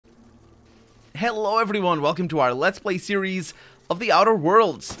Hello everyone, welcome to our Let's Play series of The Outer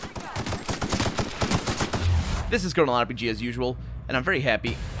Worlds. This is Colonel RPG as usual, and I'm very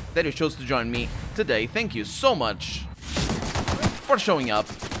happy that you chose to join me today. Thank you so much for showing up.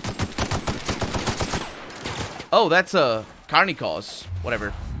 Oh, that's a Carnicos,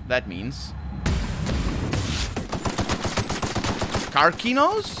 whatever that means.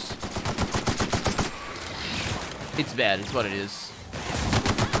 Carkinos? It's bad, it's what it is.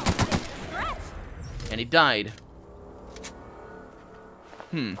 And he died.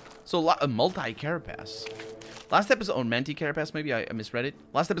 So a multi-carapace. Last episode, or manti-carapace, maybe I misread it.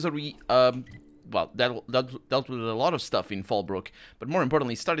 Last episode we, well, dealt with a lot of stuff in Fallbrook, but more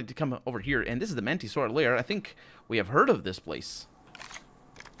importantly, started to come over here, and this is the Mantisaur lair. I think we have heard of this place.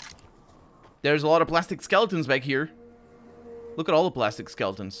 There's a lot of plastic skeletons back here. Look at all the plastic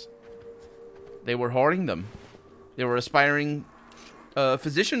skeletons. They were hoarding them. They were aspiring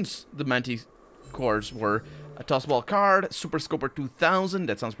physicians, the Manticores were. A tossball card, Super Scoper 2000,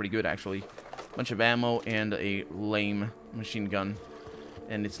 that sounds pretty good actually. Bunch of ammo and a lame machine gun.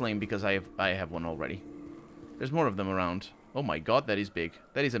 And it's lame because I have one already. There's more of them around. Oh my god, that is big.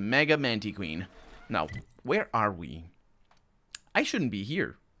 That is a Mega Mantiqueen. Now, where are we? I shouldn't be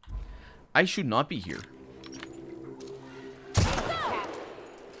here. I should not be here.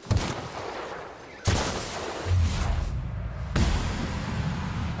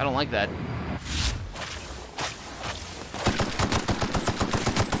 I don't like that.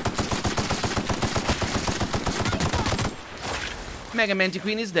 Mega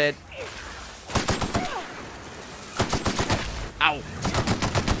Mantiqueen is dead. Ow.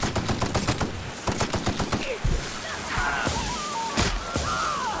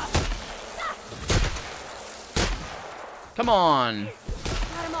 Come on.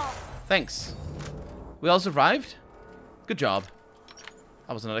 Thanks. We all survived? Good job.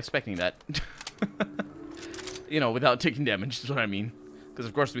 I was not expecting that. You know, without taking damage is what I mean. Because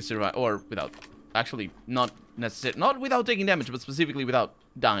of course we survived, or without, actually not necessarily, not without taking damage, but specifically without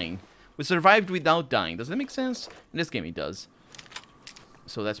dying. We survived without dying. Does that make sense? In this game it does.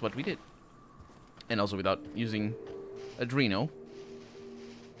 So that's what we did. And also without using Adreno.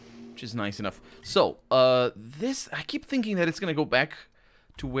 Which is nice enough. So, this, I keep thinking that it's gonna go back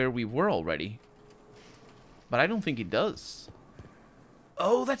to where we were already. But I don't think it does.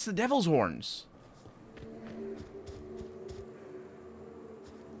 Oh, that's the Devil's Horns.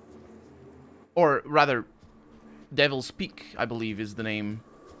 Or rather, Devil's Peak, I believe, is the name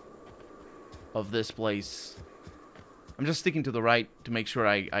of this place. I'm just sticking to the right to make sure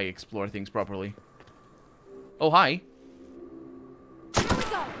I explore things properly. Oh, hi. Here we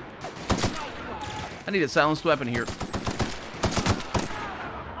go. I need a silenced weapon here.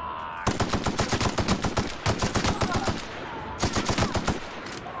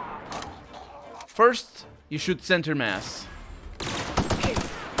 First, you shoot center mass.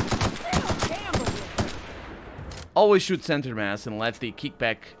 Always shoot center mass and let the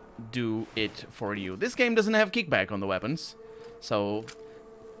kickback do it for you. This game doesn't have kickback on the weapons, so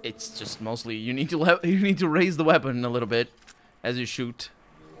it's just mostly you need to raise the weapon a little bit as you shoot.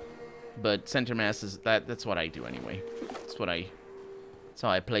 But center mass is that's what I do anyway. That's how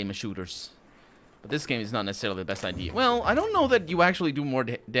I play my shooters. But this game is not necessarily the best idea. Well, I don't know that you actually do more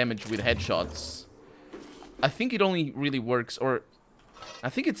damage with headshots. I think it only really works, or I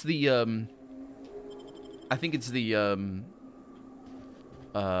think it's the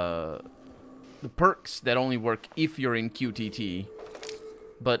perks that only work if you're in QTT,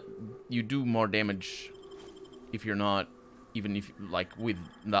 but you do more damage if you're not, even if like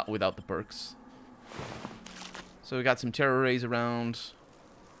without the perks. So we got some terror rays around.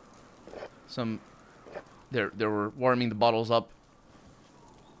 They were warming the bottles up.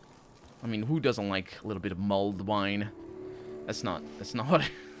 I mean, who doesn't like a little bit of mulled wine? That's not what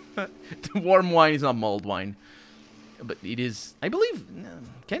the warm wine is not mulled wine. But it is, I believe,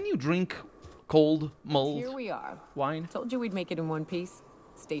 can you drink cold mulled Here we are. Wine? Told you we'd make it in one piece.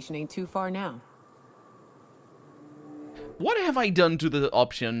 Station ain't too far now. What have I done to the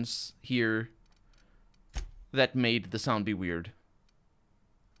options here that made the sound be weird?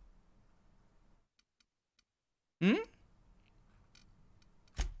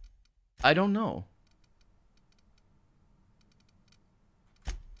 I don't know.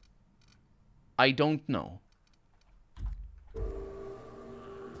 I don't know.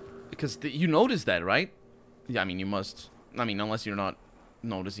 Because you noticed that, right? Yeah, I mean, you must. I mean, unless you're not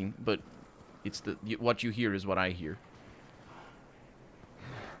noticing, but it's what you hear is what I hear.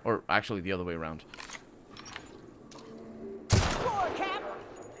 Or actually the other way around.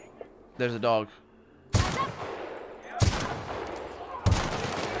 There's a dog.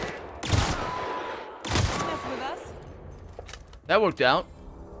 That worked out.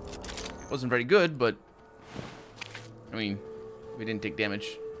 Wasn't very good, but... I mean, we didn't take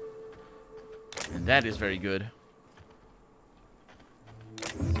damage. And that is very good.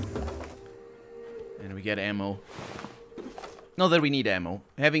 And we get ammo. Not that we need ammo.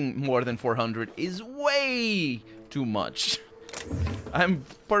 Having more than 400 is way too much. I'm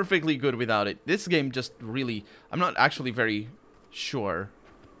perfectly good without it. This game just really... I'm not actually very sure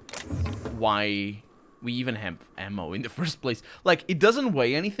why we even have ammo in the first place. Like, it doesn't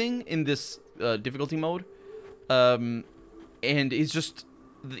weigh anything in this difficulty mode. And it's just...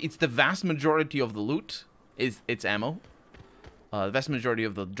 It's the vast majority of the loot it's ammo. The vast majority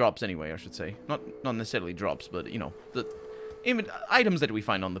of the drops anyway, I should say. Not necessarily drops, but, you know, the items that we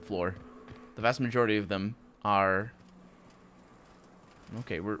find on the floor. The vast majority of them are...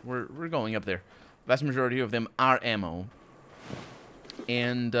 Okay, we're going up there. The vast majority of them are ammo.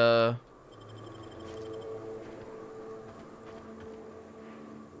 And,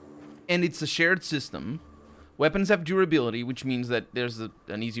 and it's a shared system. Weapons have durability, which means that there's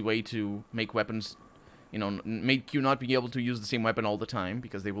an easy way to make weapons, you know, make you not be able to use the same weapon all the time,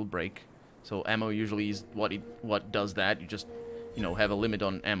 because they will break. So ammo usually is what does that. You just, you know, have a limit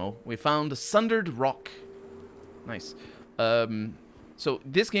on ammo. We found a sundered rock. Nice. So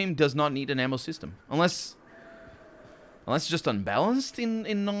this game does not need an ammo system, unless just unbalanced in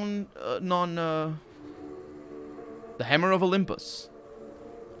the Hammer of Olympus.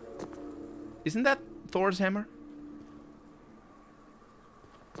 Isn't that Thor's hammer?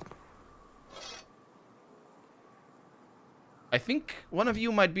 I think one of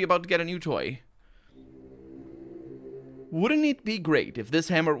you might be about to get a new toy. Wouldn't it be great if this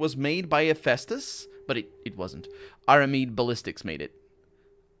hammer was made by Hephaestus? But it wasn't. Aramid Ballistics made it.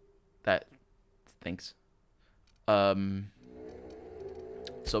 That... Thanks. So,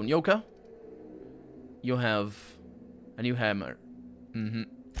 Nyoka, you have a new hammer. Mm-hmm.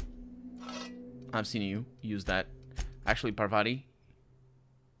 I've seen you use that. Actually, Parvati,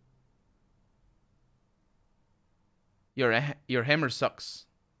 your hammer sucks.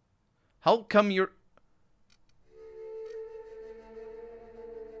 How come your...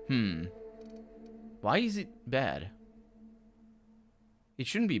 Why is it bad? It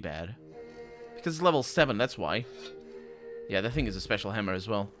shouldn't be bad. Because it's level 7, that's why. Yeah, that thing is a special hammer as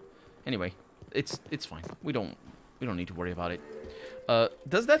well. Anyway, it's fine. We don't need to worry about it.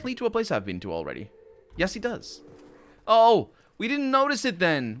 Does that lead to a place I've been to already? Yes, it does. Oh, we didn't notice it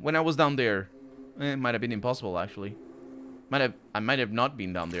then when I was down there. It might have been impossible, actually. I might have not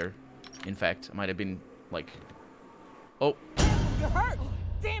been down there. In fact, I might have been like... Oh. You're hurt.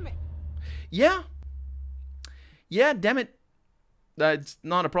 Damn it. Yeah. Yeah, damn it. It's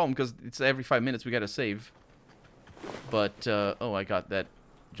not a problem because it's every 5 minutes we gotta save. But, oh, I got that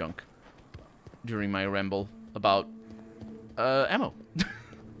junk during my ramble about ammo.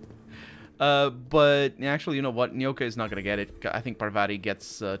 But actually, you know what? Nyoka is not gonna get it. I think Parvati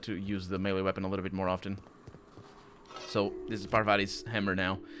gets to use the melee weapon a little bit more often. So this is Parvati's hammer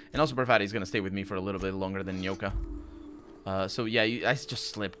now, and also Parvati is gonna stay with me for a little bit longer than Nyoka. So yeah, I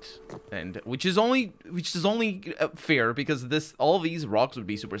just slipped, and which is only fair because all these rocks would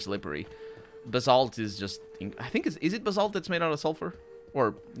be super slippery. Basalt is just, I think is it basalt that's made out of sulfur,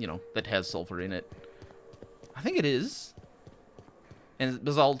 or you know that has sulfur in it? I think it is. And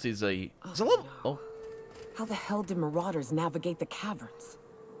basalt is a little. Oh, how the hell did marauders navigate the caverns?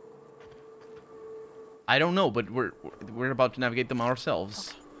 I don't know, but we're about to navigate them ourselves.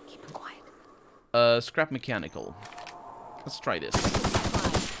 Okay, keep them quiet. Scrap mechanical. Let's try this.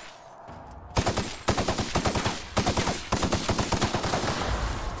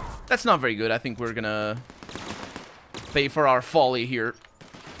 That's not very good. I think we're gonna pay for our folly here.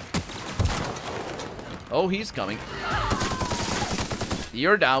 Oh, he's coming.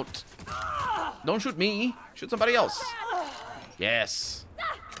 You're out. Don't shoot me. Shoot somebody else. Yes.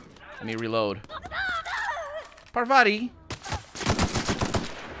 Let me reload. Parvati.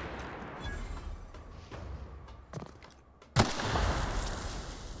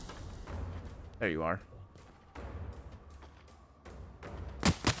 There you are.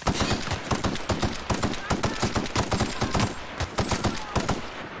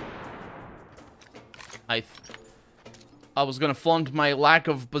 I was gonna flaunt my lack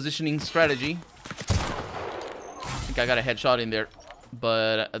of positioning strategy. I think I got a headshot in there,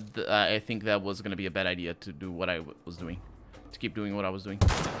 but I think that was gonna be a bad idea to do what I was doing, to keep doing what I was doing.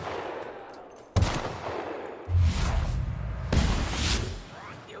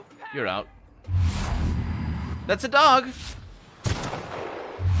 You're out. That's a dog.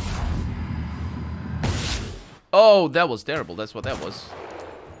 Oh, that was terrible. That's what that was.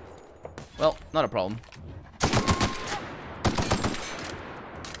 Well, not a problem.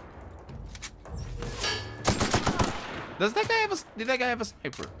 Does that guy have a... Did that guy have a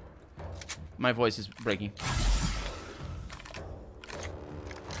sniper? My voice is breaking.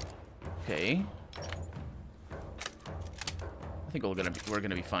 Okay. I think we're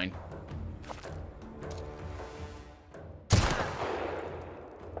gonna be fine.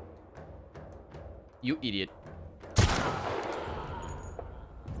 You idiot.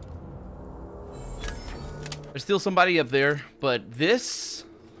 There's still somebody up there, but this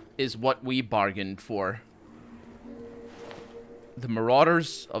is what we bargained for. The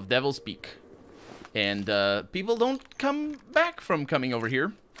Marauders of Devil's Peak. And people don't come back from coming over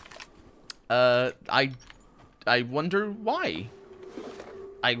here. I wonder why.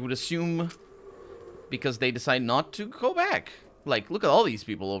 I would assume because they decide not to go back. Like, look at all these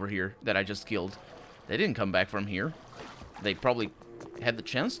people over here that I just killed. They didn't come back from here. They probably had the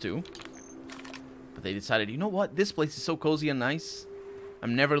chance to. But they decided, you know what? This place is so cozy and nice.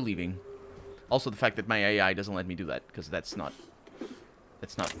 I'm never leaving. Also, the fact that my AI doesn't let me do that, because that's not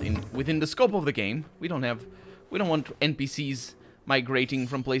within the scope of the game. We don't want NPCs migrating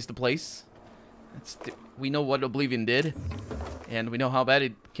from place to place. We know what Oblivion did, and we know how bad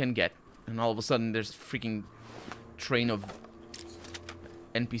it can get. And all of a sudden, there's a freaking train of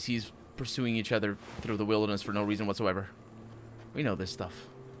NPCs pursuing each other through the wilderness for no reason whatsoever. We know this stuff.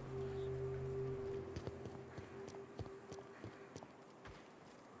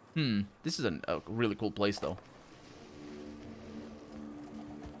 This is a really cool place, though.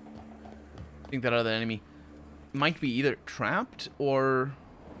 I think that other enemy might be either trapped or...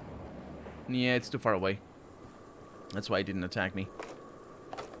 Yeah, it's too far away. That's why it didn't attack me.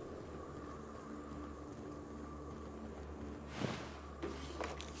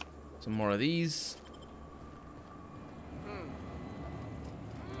 Some more of these.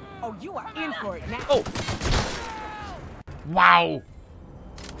 Oh, you are in for it now. Oh! Wow!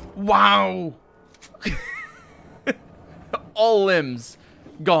 Wow! All limbs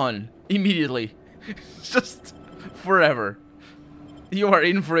gone immediately. Just forever. You are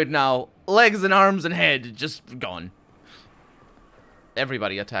in for it now. Legs and arms and head just gone.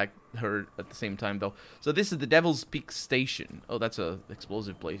 Everybody attacked her at the same time, though. So this is the Devil's Peak Station. Oh, that's a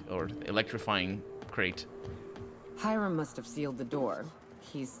explosive place or electrifying crate. Hiram must have sealed the door.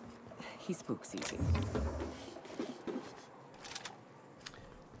 He spooks easy.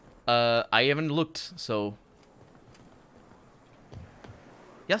 I haven't looked, so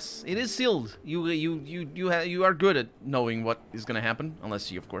yes, it is sealed. You are good at knowing what is gonna happen, unless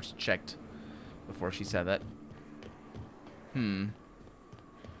you, of course, checked before she said that.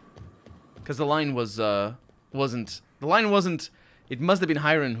 Because the line wasn't. It must have been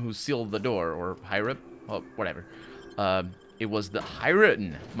Hiram who sealed the door, or Hiram, oh, whatever. It was the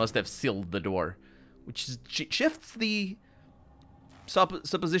Hiram must have sealed the door, which shifts the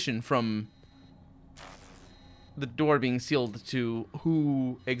supposition from the door being sealed to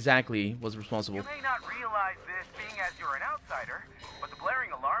who exactly was responsible. You may not realize this being as you're an outsider, but the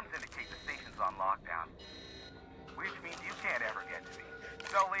blaring alarms indicate the station's on lockdown. Which means you can't ever get to me.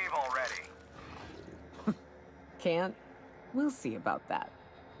 So leave already. Can't? We'll see about that.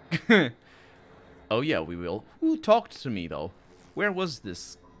 Oh yeah, we will. Who talked to me, though? Where was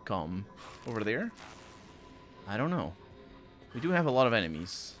this comm? Over there? I don't know. We do have a lot of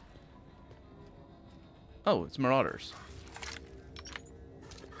enemies. Oh, it's Marauders.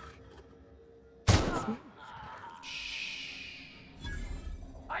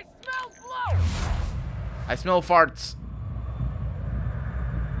 I smell blood! I smell farts.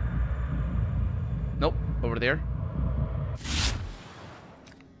 Nope, over there.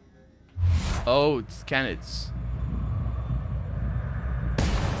 Oh, it's canids.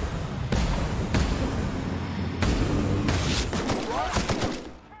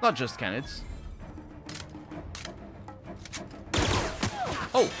 Not just canids.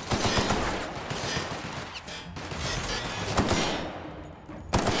 Oh!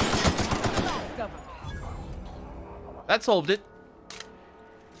 That solved it.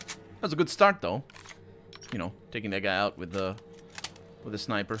 That was a good start, though. You know, taking that guy out with a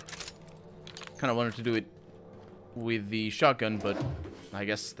sniper. Kind of wanted to do it with the shotgun, but I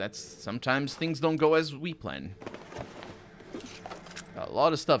guess that's sometimes things don't go as we plan. Got a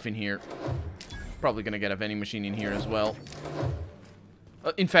lot of stuff in here. Probably gonna get a vending machine in here as well.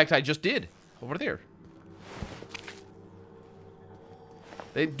 In fact, I just did over there.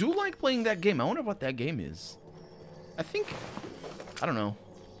 They do like playing that game. I wonder what that game is. I don't know.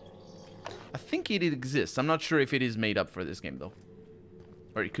 I think it exists. I'm not sure if it is made up for this game, though.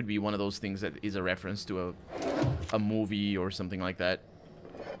 Or it could be one of those things that is a reference to a movie or something like that.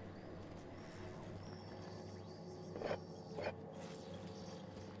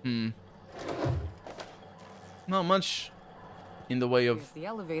 Not much in the way of... Here's the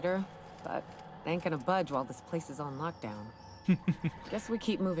elevator, but it ain't gonna budge while this place is on lockdown. Guess we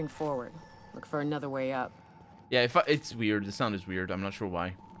keep moving forward. Look for another way up. Yeah, it's weird. The sound is weird. I'm not sure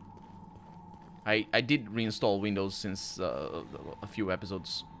why. I did reinstall Windows since a few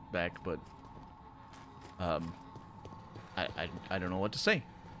episodes back, but I don't know what to say.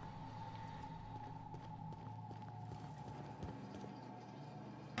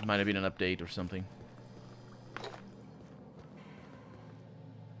 It might have been an update or something.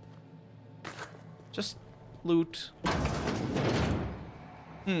 Just loot.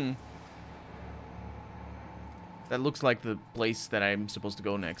 That looks like the place that I'm supposed to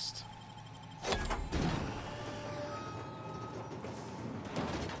go next.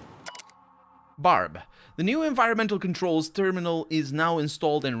 Barb. The new environmental controls terminal is now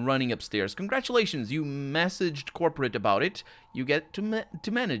installed and running upstairs. Congratulations, you messaged corporate about it. You get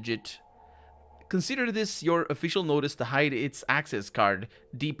to manage it. Consider this your official notice to hide its access card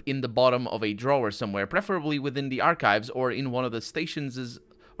deep in the bottom of a drawer somewhere, preferably within the archives or in one of the station's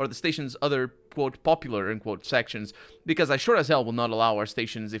other, quote, popular, unquote, sections, because I sure as hell will not allow our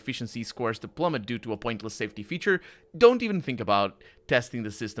station's efficiency scores to plummet due to a pointless safety feature. Don't even think about testing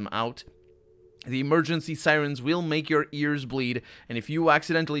the system out. The emergency sirens will make your ears bleed, and if you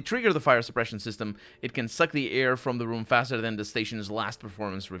accidentally trigger the fire suppression system, it can suck the air from the room faster than the station's last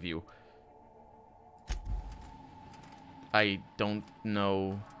performance review. I don't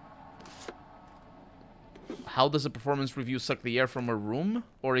know. How does a performance review suck the air from a room?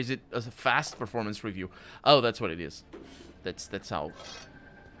 Or is it a fast performance review? Oh, that's what it is. That's how...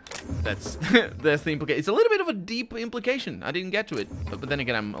 That's the implication. It's a little bit of a deep implication. I didn't get to it. But then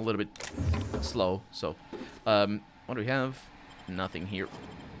again, I'm a little bit slow. So, what do we have? Nothing here.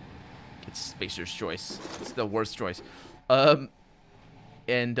 It's Spacer's choice. It's the worst choice. Yeah.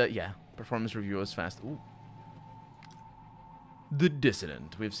 Performance review is fast. Ooh. The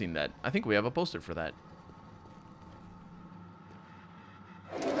Dissident. We've seen that. I think we have a poster for that.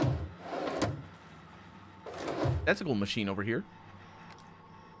 That's a cool machine over here.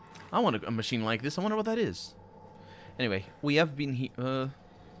 I want a machine like this. I wonder what that is. Anyway, we have been here.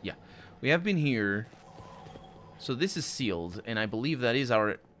 Yeah. We have been here. So this is sealed, and I believe that is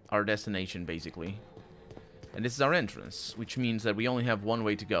our destination, basically. And this is our entrance, which means that we only have one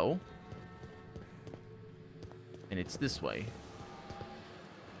way to go. And it's this way.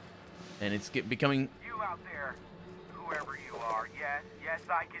 And it's becoming... You out there, whoever you are, yes,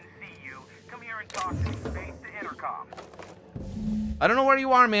 I can see you. Come here and talk to me. Face the intercom. I don't know where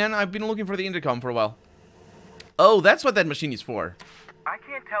you are, man. I've been looking for the intercom for a while. Oh, that's what that machine is for. I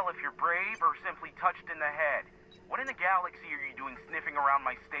can't tell if you're brave or simply touched in the head. What in the galaxy are you doing sniffing around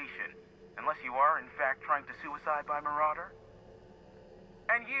my station? Unless you are, in fact, trying to suicide by Marauder?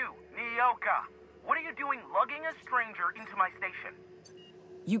 And you, Nyoka, what are you doing lugging a stranger into my station?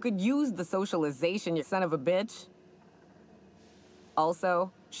 You could use the socialization, you son of a bitch.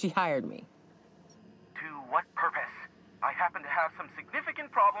 Also, she hired me. To what purpose? I happen to have some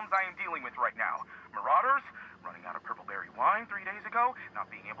significant problems I am dealing with right now. Marauders, running out of purple berry wine 3 days ago, not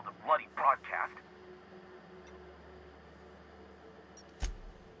being able to bloody broadcast.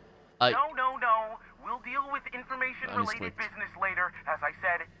 No. We'll deal with information-related business later. As I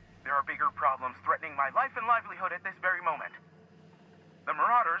said, there are bigger problems threatening my life and livelihood at this very moment. The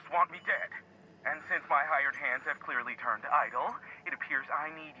Marauders want me dead. And since my hired hands have clearly turned idle, it appears I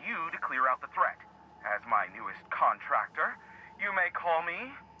need you to clear out the threat. As my newest contractor, you may call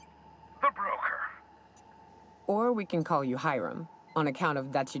me the Broker. Or we can call you Hiram, on account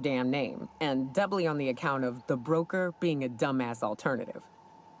of that's your damn name, and doubly on the account of the Broker being a dumbass alternative.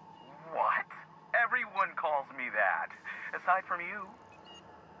 What? Everyone calls me that, aside from you.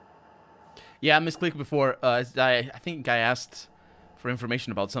 Yeah, I misclicked before. I think I asked for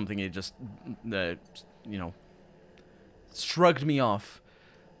information about something. It just, you know, shrugged me off.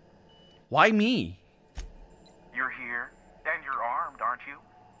 Why me? You're here, and you're armed, aren't you?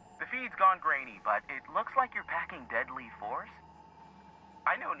 The feed's gone grainy, but it looks like you're packing deadly force.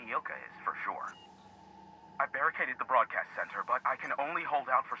 I know Nyoka is, for sure. I barricaded the broadcast center, but I can only hold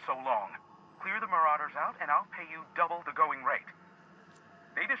out for so long. Clear the Marauders out, and I'll pay you double the going rate.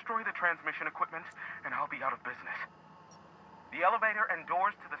 They destroy the transmission equipment, and I'll be out of business. The elevator and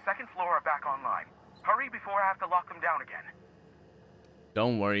doors to the second floor are back online. Hurry before I have to lock them down again.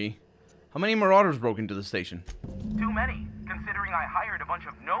 Don't worry. How many Marauders broke into the station? Too many, considering I hired a bunch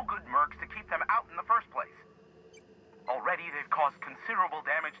of no-good mercs to keep them out in the first place. Already, they've caused considerable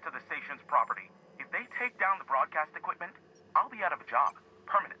damage to the station's property. If they take down the broadcast equipment, I'll be out of a job,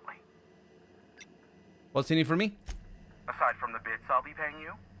 permanently. What's in it for me? Aside from the bits I'll be paying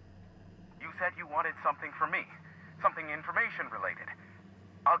you, You said you wanted something from me. Something information related.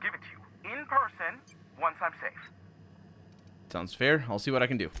 I'll give it to you in person once I'm safe. Sounds fair. I'll see what I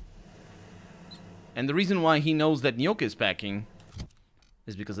can do. And the reason why he knows that Nyoka is packing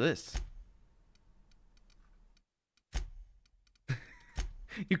is because of this.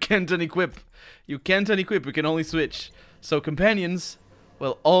 You can't unequip. You can't unequip. We can only switch. So companions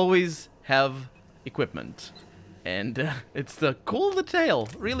will always have equipment. And it's the cool detail.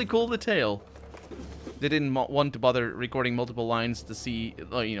 Really cool detail. They didn't want to bother recording multiple lines to see,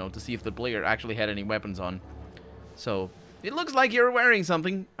 you know, to see if the player actually had any weapons on. So it looks like you're wearing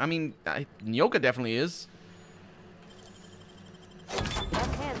something. I mean, Nyoka definitely is.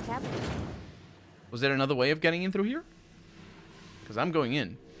 Was there another way of getting in through here? Because I'm going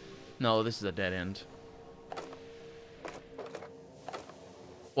in. No, this is a dead end.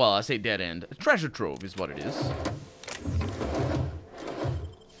 Well, I say dead end. A treasure trove is what it is.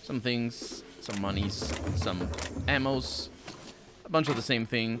 Some things, some monies, some ammos. A bunch of the same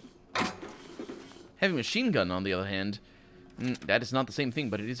thing. Heavy machine gun, on the other hand. That is not the same thing,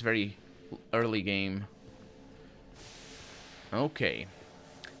 but it is very early game. Okay.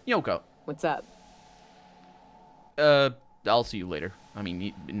 Nyoka. What's up? I'll see you later. I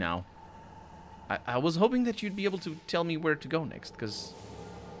mean, now. I was hoping that you'd be able to tell me where to go next, because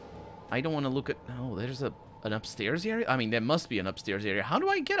I don't want to look at... Oh, there's an upstairs area? I mean, there must be an upstairs area. How do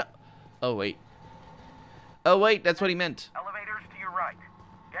I get up? Oh, wait. Oh, wait, that's what he meant. Elevators to your right.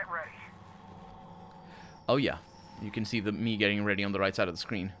 Get ready. Oh, yeah. You can see me getting ready on the right side of the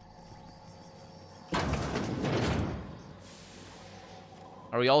screen.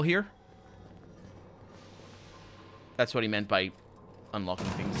 Are we all here? That's what he meant by unlocking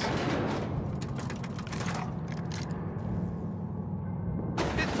things.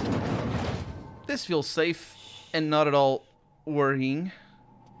 This feels safe and not at all worrying.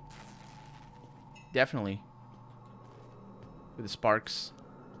 Definitely. With the sparks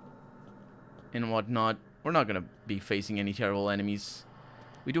and whatnot. We're not going to be facing any terrible enemies.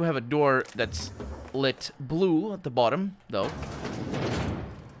 We do have a door that's lit blue at the bottom, though.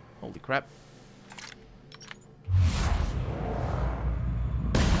 Holy crap.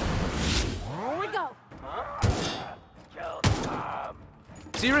 Here we go.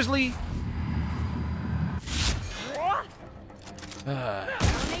 Seriously? There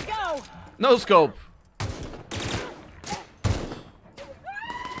they go. No scope.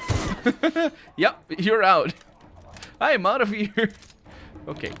 Yep, you're out. I'm out of here.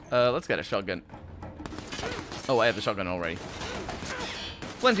 Okay, let's get a shotgun. Oh, I have the shotgun already.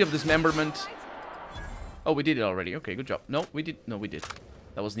 Plenty of dismemberment. Oh, we did it already. Okay, good job. No, we did. No, we did.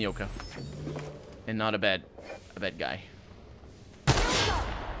 That was Nyoka. And not a bad guy.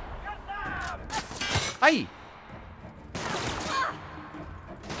 Hi.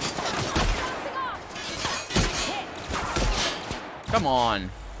 Come on.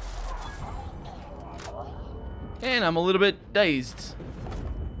 And I'm a little bit dazed.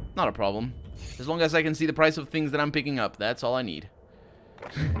 Not a problem. As long as I can see the price of things that I'm picking up, that's all I need.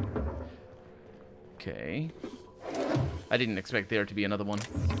 Okay. I didn't expect there to be another one.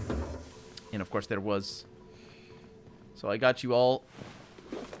 And of course there was. So I got you all.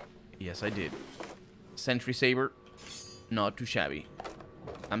 Yes, I did. Sentry Saber. Not too shabby.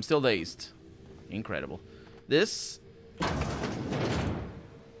 I'm still dazed. Incredible. This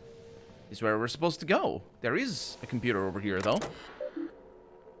is where we're supposed to go. There is a computer over here, though.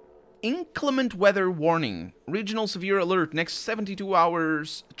 Inclement weather warning. Regional severe alert. Next 72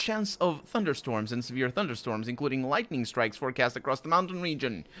 hours. Chance of thunderstorms and severe thunderstorms, including lightning strikes forecast across the mountain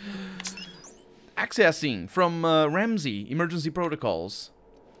region. Accessing from Ramsey. Emergency protocols.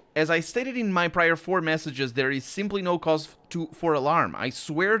 As I stated in my prior 4 messages, there is simply no cause for alarm. I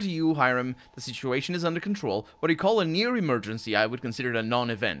swear to you, Hiram, the situation is under control. What you call a near emergency, I would consider a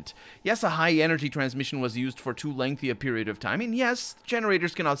non-event. Yes, a high-energy transmission was used for too lengthy a period of time, and yes,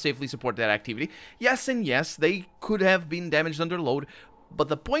 generators cannot safely support that activity. Yes, and yes, they could have been damaged under load, but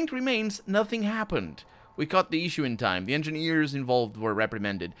the point remains, nothing happened. We caught the issue in time. The engineers involved were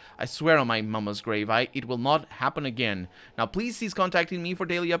reprimanded. I swear on my mama's grave, it will not happen again. Now, please cease contacting me for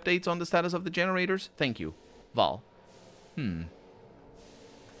daily updates on the status of the generators. Thank you. Val.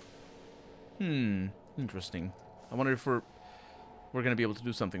 Interesting. I wonder if we're going to be able to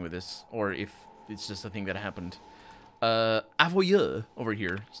do something with this, or if it's just a thing that happened. Avoyeur over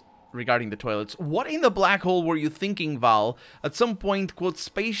here. Regarding the toilets. What in the black hole were you thinking, Val? At some point, quote,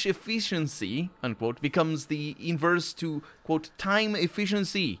 space efficiency, unquote, becomes the inverse to, quote, time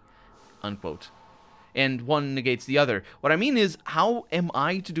efficiency, unquote. and one negates the other. What I mean is, how am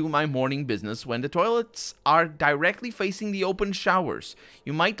I to do my morning business when the toilets are directly facing the open showers?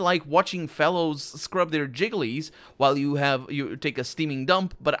 You might like watching fellows scrub their jigglies while you take a steaming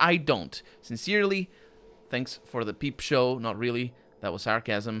dump, but I don't. Sincerely, thanks for the peep show. Not really. That was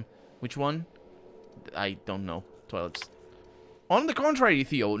sarcasm. Which one? I don't know. Toilets. On the contrary,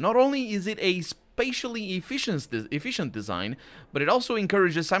 Theo, not only is it a spatially efficient design, but it also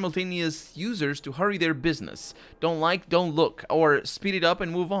encourages simultaneous users to hurry their business. Don't like, don't look, or speed it up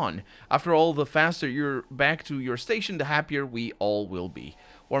and move on. After all, the faster you're back to your station, the happier we all will be.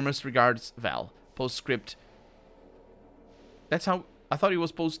 Warmest regards, Val. Postscript. That's how... I thought it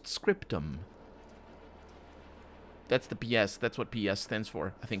was postscriptum. That's the PS. That's what PS stands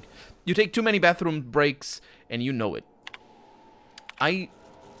for, I think. You take too many bathroom breaks, and you know it.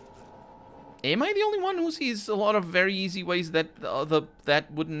 Am I the only one who sees a lot of very easy ways that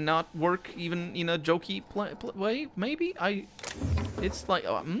that would not work even in a jokey way? Maybe it's like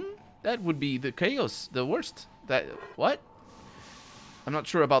that would be the chaos, the worst. That what? I'm not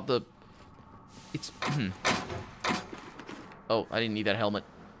sure about the. It's. Oh, I didn't need that helmet.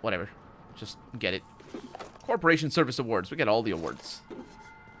 Whatever, just get it. Corporation Service Awards. We get all the awards.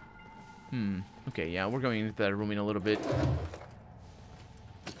 Okay, yeah, we're going into that room in a little bit.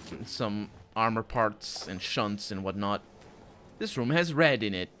 Some armor parts and shunts and whatnot. This room has red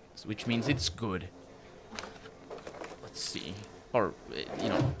in it, which means it's good. Let's see. Or, you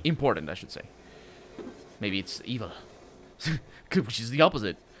know, important, I should say. Maybe it's evil. Which is the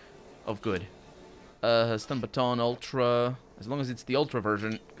opposite of good. Stun Baton Ultra. As long as it's the Ultra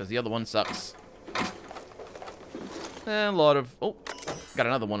version, because the other one sucks. A lot of... Oh, got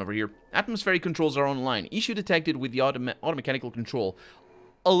another one over here. Atmospheric controls are online. Issue detected with the automechanical control.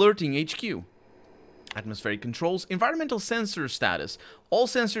 Alerting HQ. Atmospheric controls. Environmental sensor status. All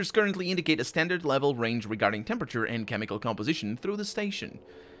sensors currently indicate a standard level range regarding temperature and chemical composition through the station.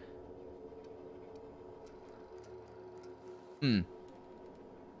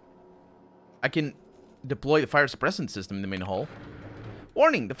 I can deploy the fire suppressant system in the main hall.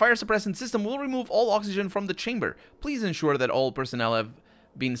 Warning! The fire suppressant system will remove all oxygen from the chamber. Please ensure that all personnel have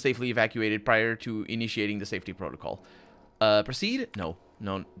been safely evacuated prior to initiating the safety protocol. Proceed? No.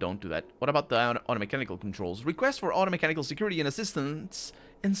 No, don't do that. What about the automechanical controls? Request for automechanical security and assistance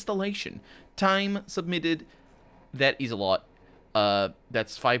installation. Time submitted. That is a lot.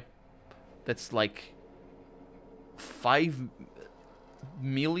 That's like 5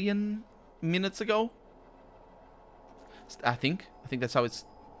 million minutes ago. I think that's how it's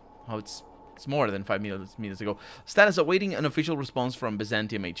more than 5 minutes ago. Status awaiting an official response from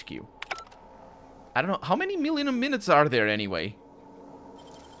Byzantium HQ. I don't know how many million minutes are there anyway.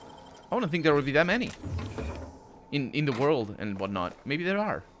 I don't think there would be that many in the world and whatnot. Maybe there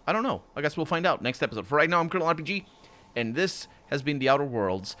are. I don't know. I guess we'll find out next episode. For right now, I'm Colonel RPG, and this has been The Outer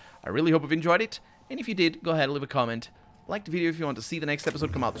Worlds. I really hope you've enjoyed it, and if you did, go ahead and leave a comment. Like the video if you want to see the next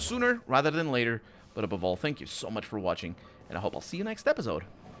episode come out sooner rather than later. But above all, thank you so much for watching, and I hope I'll see you next episode.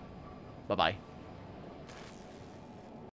 Bye-bye.